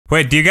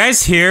Wait, do you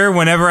guys hear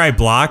whenever I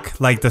block,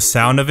 like the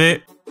sound of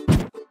it?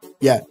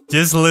 Yeah.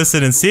 Just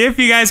listen and see if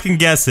you guys can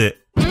guess it.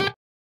 Everybody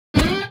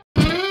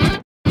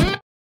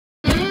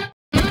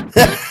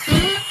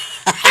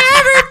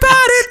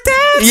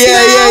dance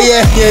Yeah.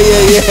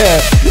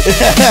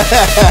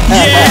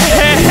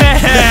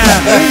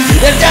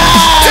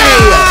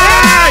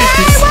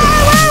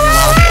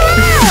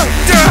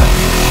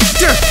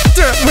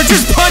 We're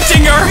just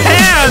punching our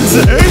hands!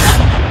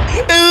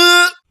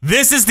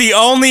 This is the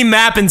only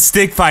map in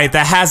Stick Fight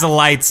that has a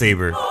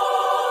lightsaber.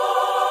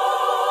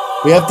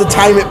 We have to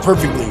time it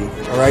perfectly,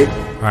 alright?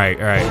 Alright.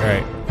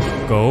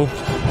 Go.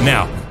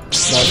 Now.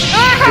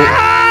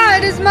 Ah,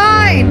 it is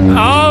mine!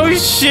 Oh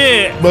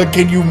shit! But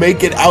can you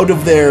make it out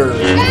of there?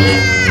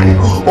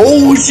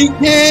 Oh, she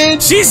can!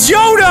 She's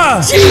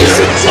Yoda! She's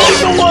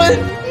the one!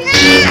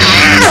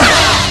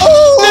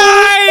 Oh,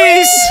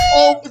 nice!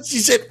 Oh, but she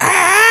said,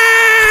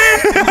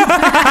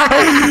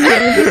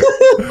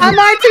 I'm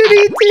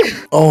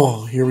R2-D2.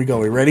 Oh, here we go.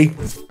 We ready?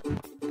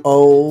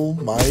 Oh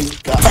my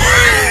god.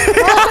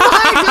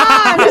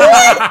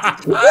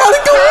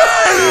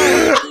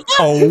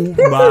 Oh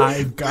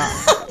my god.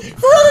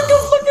 Veronica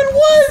fucking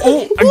won!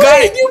 Oh, I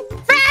got it!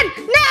 Fred!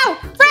 No!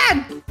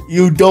 Fred!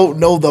 You don't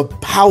know the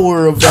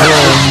power of that.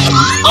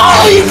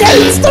 Oh, you got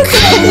it stuck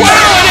in the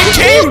Wow, and it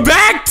came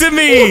back to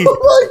me! Oh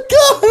my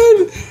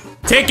god!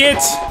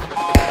 Tickets!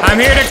 I'm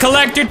here to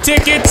collect your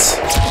tickets!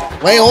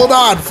 Wait, hold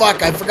on.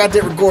 Fuck, I forgot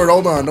to record.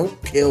 Hold on.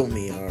 Don't kill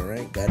me,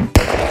 alright? God.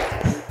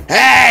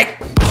 Hey!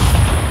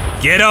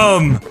 Get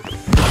him!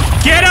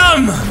 Get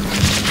him!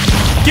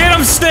 Get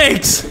him,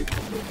 snakes!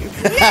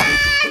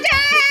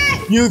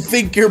 You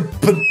think you're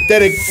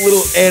pathetic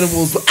little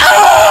animals.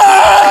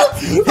 Ah!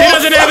 He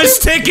doesn't have his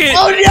ticket!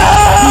 Oh no!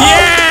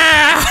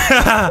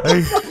 Yeah!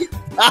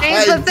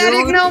 Ain't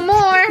pathetic no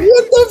more.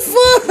 What the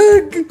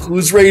fuck?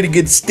 Who's ready to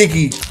get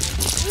sticky?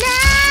 No!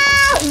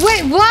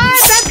 Wait, what?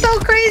 That's so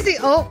crazy.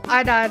 Oh,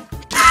 I died.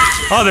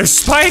 Oh, there's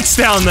spikes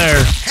down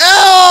there!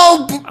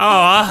 Help! Oh,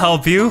 I'll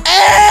help you.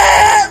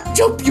 Ah!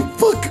 Jump, you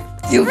fuck!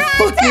 You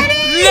fucking...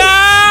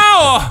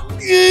 No!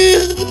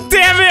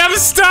 Damn it, I'm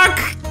stuck!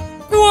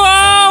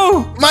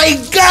 Whoa! My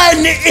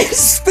gun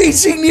is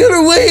facing the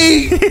other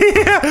way!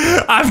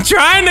 I'm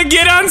trying to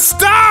get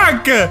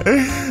unstuck!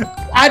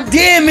 Ah,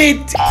 damn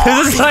it!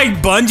 This is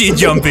like bungee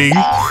jumping.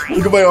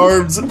 Look at my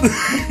arms.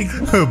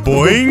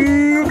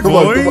 Boing, Come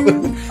boing.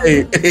 on.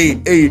 Hey.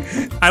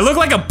 I look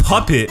like a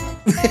puppet.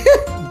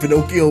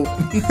 Pinocchio.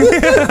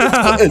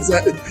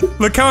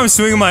 Look how I'm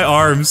swinging my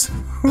arms.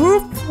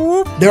 Whoop,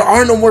 whoop. There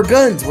are no more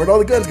guns. Where'd all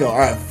the guns go?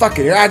 Alright, fuck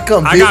it. Here I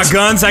come, bitch. I got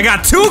guns. I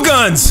got 2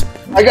 guns.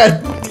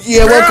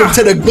 Yeah, welcome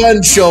to the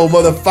gun show,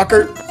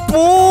 motherfucker.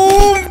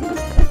 Boom!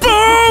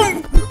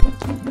 Boom!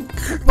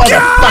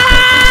 Motherfucker.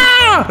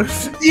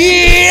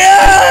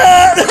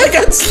 Yeah! I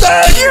got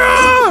stuck!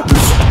 Yeah!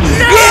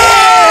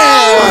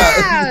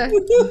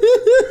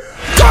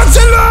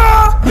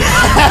 Godzilla!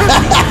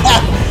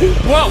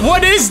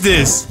 What is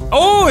this?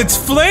 Oh, it's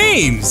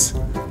flames.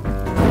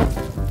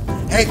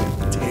 Hey,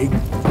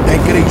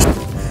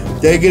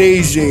 take it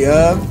easy,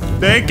 huh?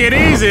 Take it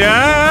easy,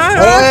 huh?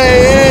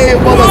 Hey,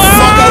 motherfucker!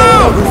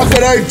 I don't wanna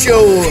fucking hurt you!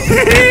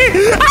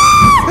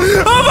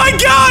 Oh my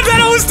god, that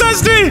almost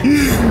touched me!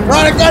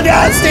 Run a gun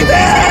down,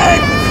 Steven!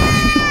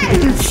 I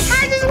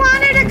just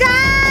wanted a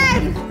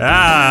gun!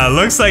 Ah,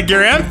 looks like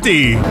you're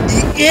empty.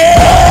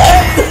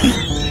 Yeah!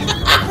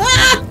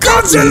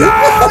 Godzilla!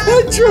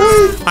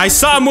 I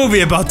saw a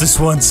movie about this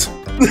once.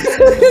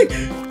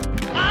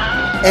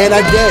 And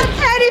I did.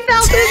 Eddie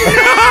fell through the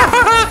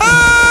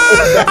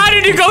How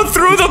did you go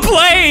through the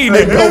plane?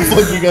 I don't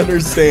fucking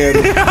understand.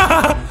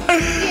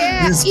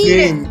 Yeah, This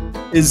game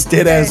is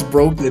dead ass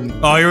broken.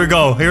 Oh, here we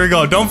go. Here we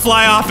go. Don't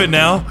fly off it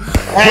now.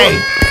 Hey!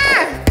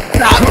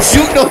 Stop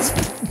shooting those,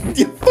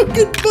 you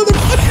fucking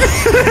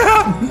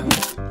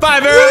motherfucker! Bye,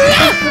 Vera.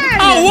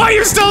 Oh, what?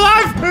 You're still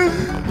alive?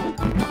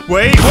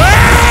 Wait.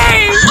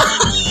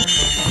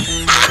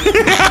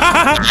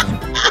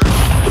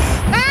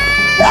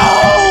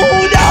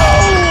 No!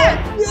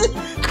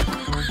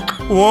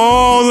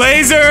 Whoa,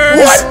 lasers!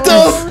 What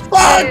the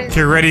fuck?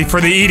 Get ready for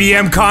the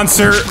EDM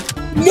concert.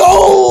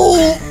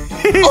 No!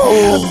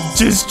 Oh.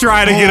 Just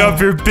try to get up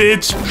here,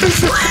 bitch.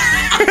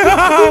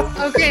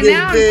 Okay,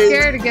 now I'm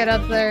scared to get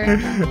up there.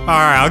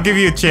 Alright, I'll give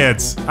you a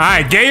chance.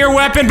 Alright, get your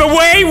weapon, but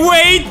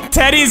wait!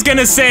 Teddy's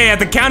gonna say at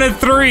the count of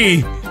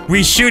 3,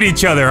 we shoot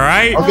each other,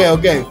 alright?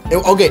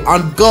 Okay,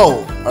 on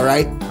go,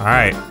 alright?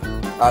 Alright.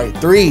 Alright,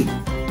 3,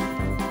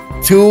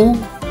 2,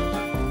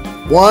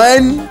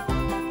 1.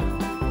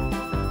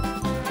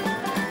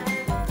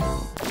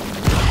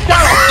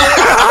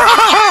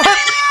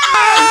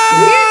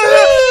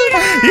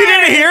 You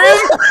didn't hear him?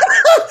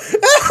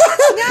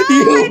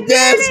 You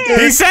bastard!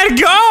 He said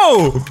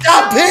go!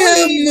 Stop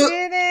him!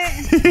 Did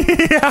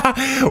it.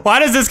 Yeah. Why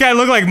does this guy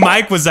look like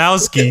Mike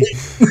Wazowski?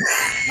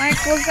 Mike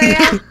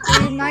Wazowski.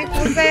 Oh, Mike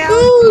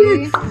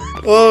Wazowski!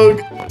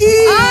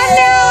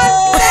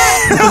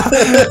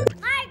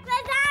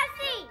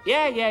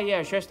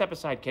 Yeah, sure, step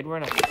aside, kid, we're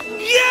not.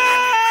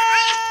 Yeah!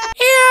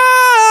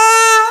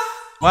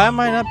 Why am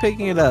I not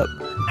picking it up?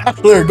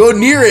 Tyler, go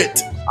near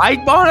it. I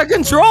bought a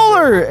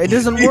controller. It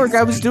doesn't work.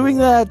 I was doing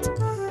that.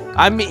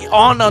 I'm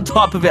on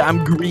top of it.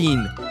 I'm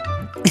green.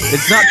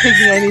 It's not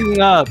picking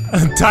anything up.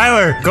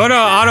 Tyler, go to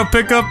auto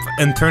pickup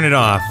and turn it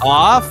off.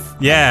 Off?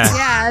 Yeah.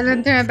 Yeah, and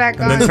then turn it back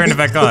on. And then turn it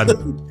back on.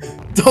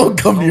 Don't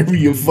come near me,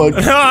 you fuck.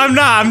 No, I'm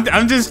not.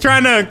 I'm just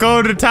trying to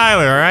go to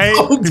Tyler, all right?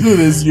 Don't do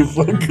this, you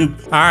fucking.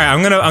 All right,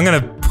 I'm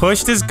gonna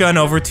push this gun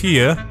over to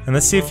you, and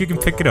let's see if you can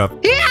pick it up.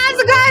 He has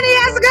a gun. He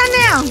has a gun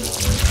now.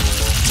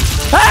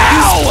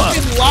 Ow!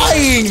 You're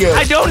lying.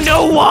 I don't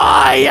know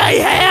why I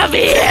have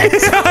it.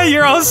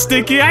 You're all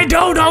sticky. I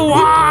don't know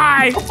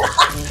why.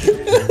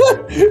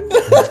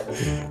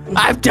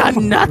 I've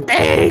done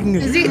nothing.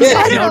 Is he I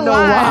dead don't or know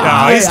what?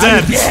 why. No, he's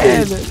I'm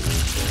dead.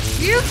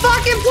 You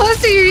fucking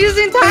pussy. You're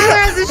using Tyler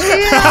as a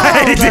shield.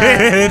 I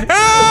did.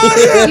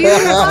 You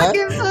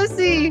fucking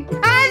pussy.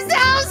 I'm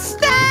so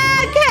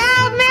stuck.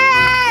 Help me.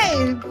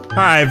 All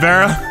right,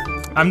 Vera.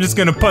 I'm just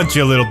gonna punch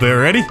you a little bit.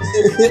 Ready?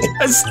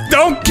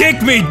 Don't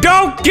kick me!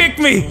 Don't kick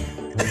me! Leave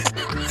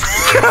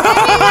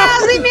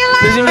me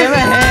alone. Does he have a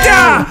hand?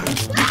 Ah!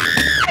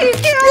 You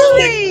killed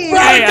me.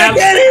 Hey,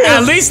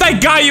 at least I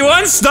got you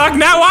unstuck.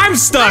 Now I'm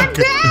stuck.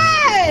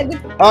 Dead.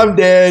 I'm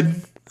dead.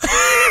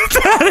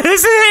 That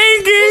is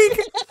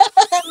hanging.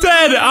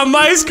 Ted, on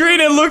my screen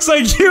it looks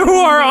like you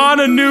are on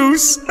a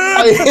noose.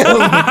 I Oh,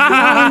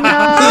 no.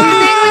 He's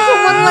dangling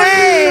from one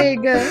leg.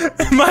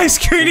 My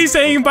screen he's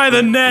hanging by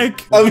the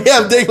neck. am. I'm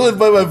dangling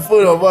by my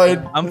foot on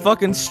mine. I'm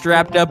fucking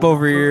strapped up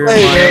over here.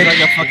 Hey, I'm man.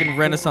 like a fucking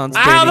Renaissance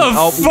baby. How the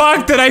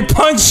fuck did I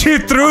punch you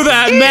through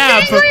that He's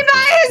map? dangling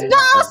by his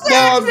ball sack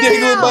Now I'm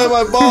dangling by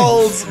my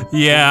balls.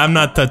 Yeah, I'm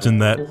not touching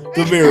that.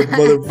 Come here,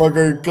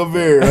 motherfucker. Come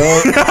here,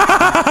 huh?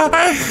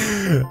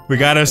 We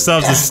got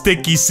ourselves a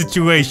sticky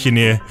situation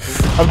here.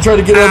 I'm trying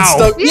to get Ow.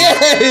 unstuck.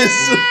 Yes!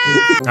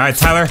 All right,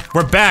 Tyler,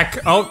 we're back.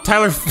 Oh,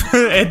 Tyler,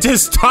 it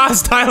just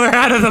tossed Tyler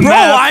out of the Bro,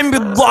 map.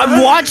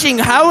 I'm watching.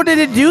 How did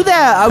it do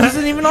that? I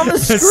wasn't even on the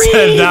It said,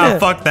 screen. nah,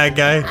 fuck that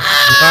guy. All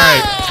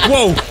right,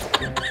 whoa.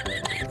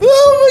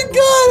 Oh my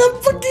god, I'm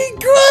fucking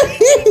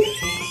crying!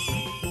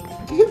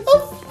 I'm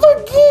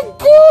fucking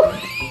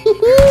crying!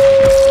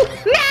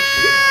 No!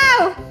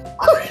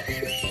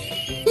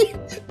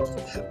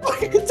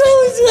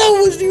 Tyler's I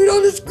wasn't even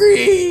on the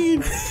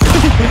screen!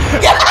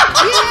 Yeah!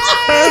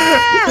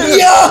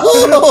 Yo!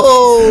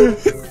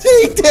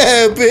 Take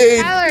that,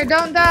 bitch! Tyler,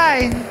 don't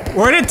die.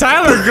 Where did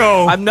Tyler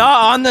go? I'm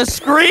not on the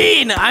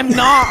screen. I'm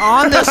not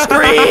on the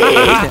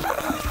screen.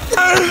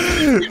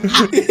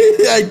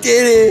 I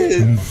did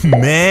it!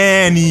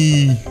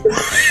 Manny.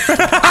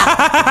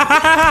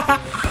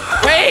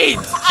 Wait.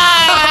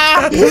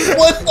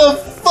 What the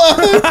fuck?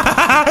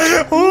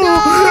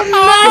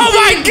 Oh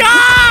my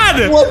god!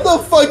 What the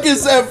fuck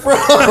is that from?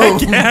 I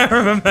can't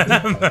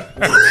remember.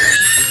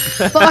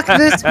 Fuck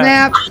this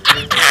map.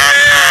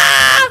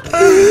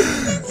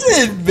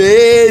 It's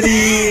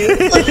Manny!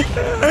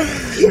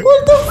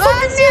 What the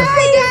fuck is I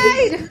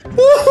died.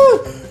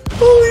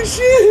 Holy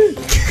shit!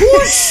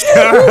 Oh shit!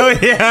 Oh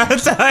yeah,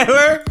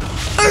 Tyler.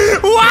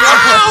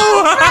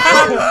 Wow!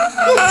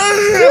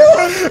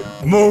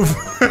 Move.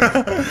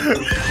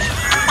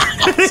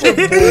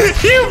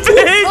 You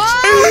bitch!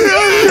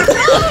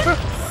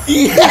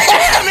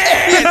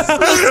 Yes!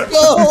 Let's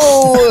go!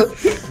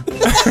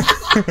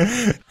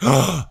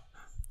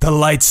 The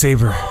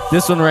lightsaber.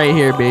 This one right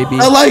here, baby.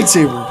 A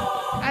lightsaber!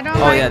 I don't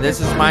Oh like yeah, this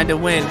is mine to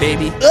win,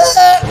 baby.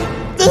 Fuck!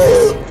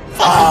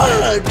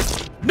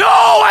 No,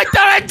 I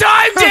thought I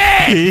timed it.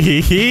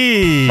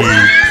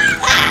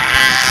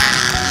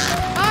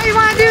 Oh, you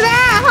want to do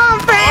that, huh,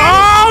 friend?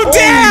 Oh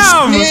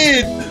damn!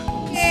 Shit!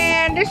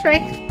 And this way.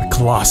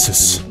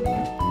 Colossus.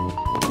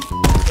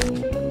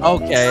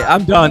 Okay,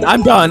 I'm done.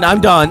 I'm done. I'm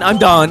done. I'm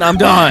done. I'm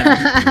done.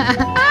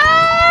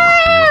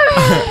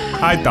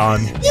 Hi,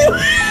 Don. Kill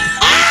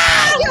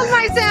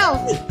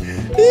myself.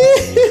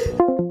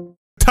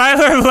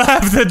 Tyler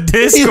left the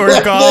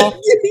Discord call.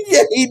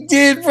 Yeah, he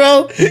did,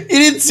 bro. He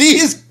didn't see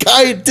his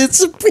guy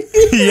disappear.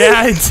 Yeah,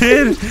 I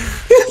did. In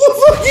the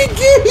fucking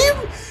game.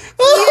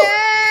 Oh.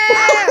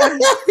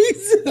 He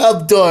said,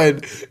 I'm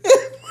done.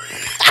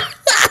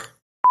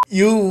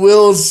 You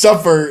will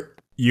suffer.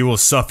 You will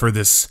suffer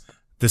this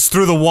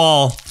through the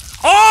wall.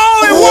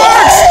 Oh, it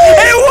works!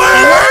 It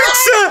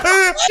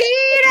works!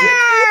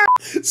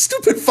 Cheater!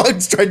 Stupid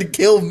fucks tried to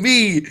kill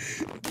me.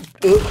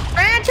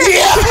 Franchise.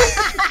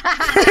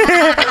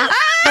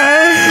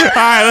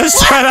 Alright, let's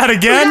try that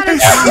again.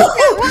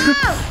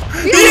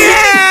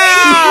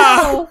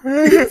 Yeah!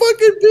 You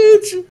fucking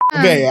bitch.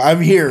 Okay,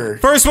 I'm here.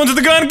 First one to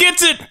the gun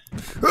gets it.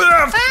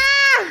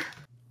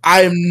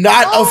 I'm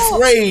not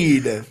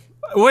afraid.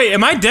 Wait,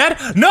 am I dead?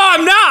 No,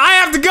 I'm not. I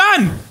have the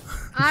gun.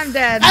 I'm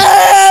dead.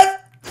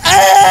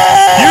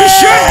 You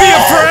should be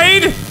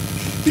afraid.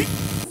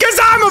 Cause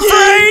I'm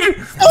afraid.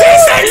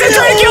 These things are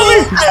trying to kill me.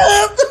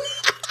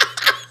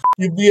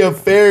 You'd be a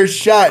fair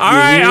shot. All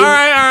right.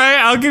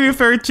 I'll give you a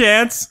fair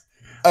chance.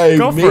 I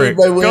Go for made it.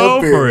 my way Go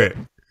up here. for it.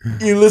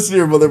 You listen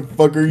here,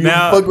 motherfucker. You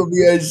Now- fuck with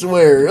me, I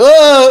swear.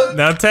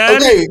 Now, Ted,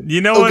 Okay,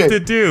 you know what okay. to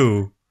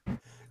do.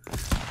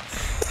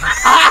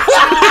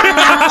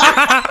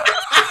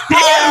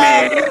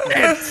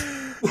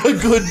 A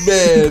good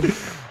man.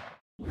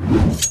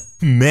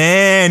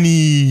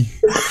 Manny.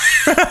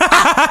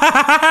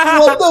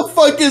 What the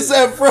fuck is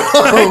that from?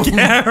 I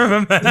can't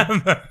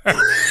remember.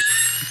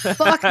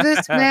 Fuck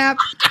this map.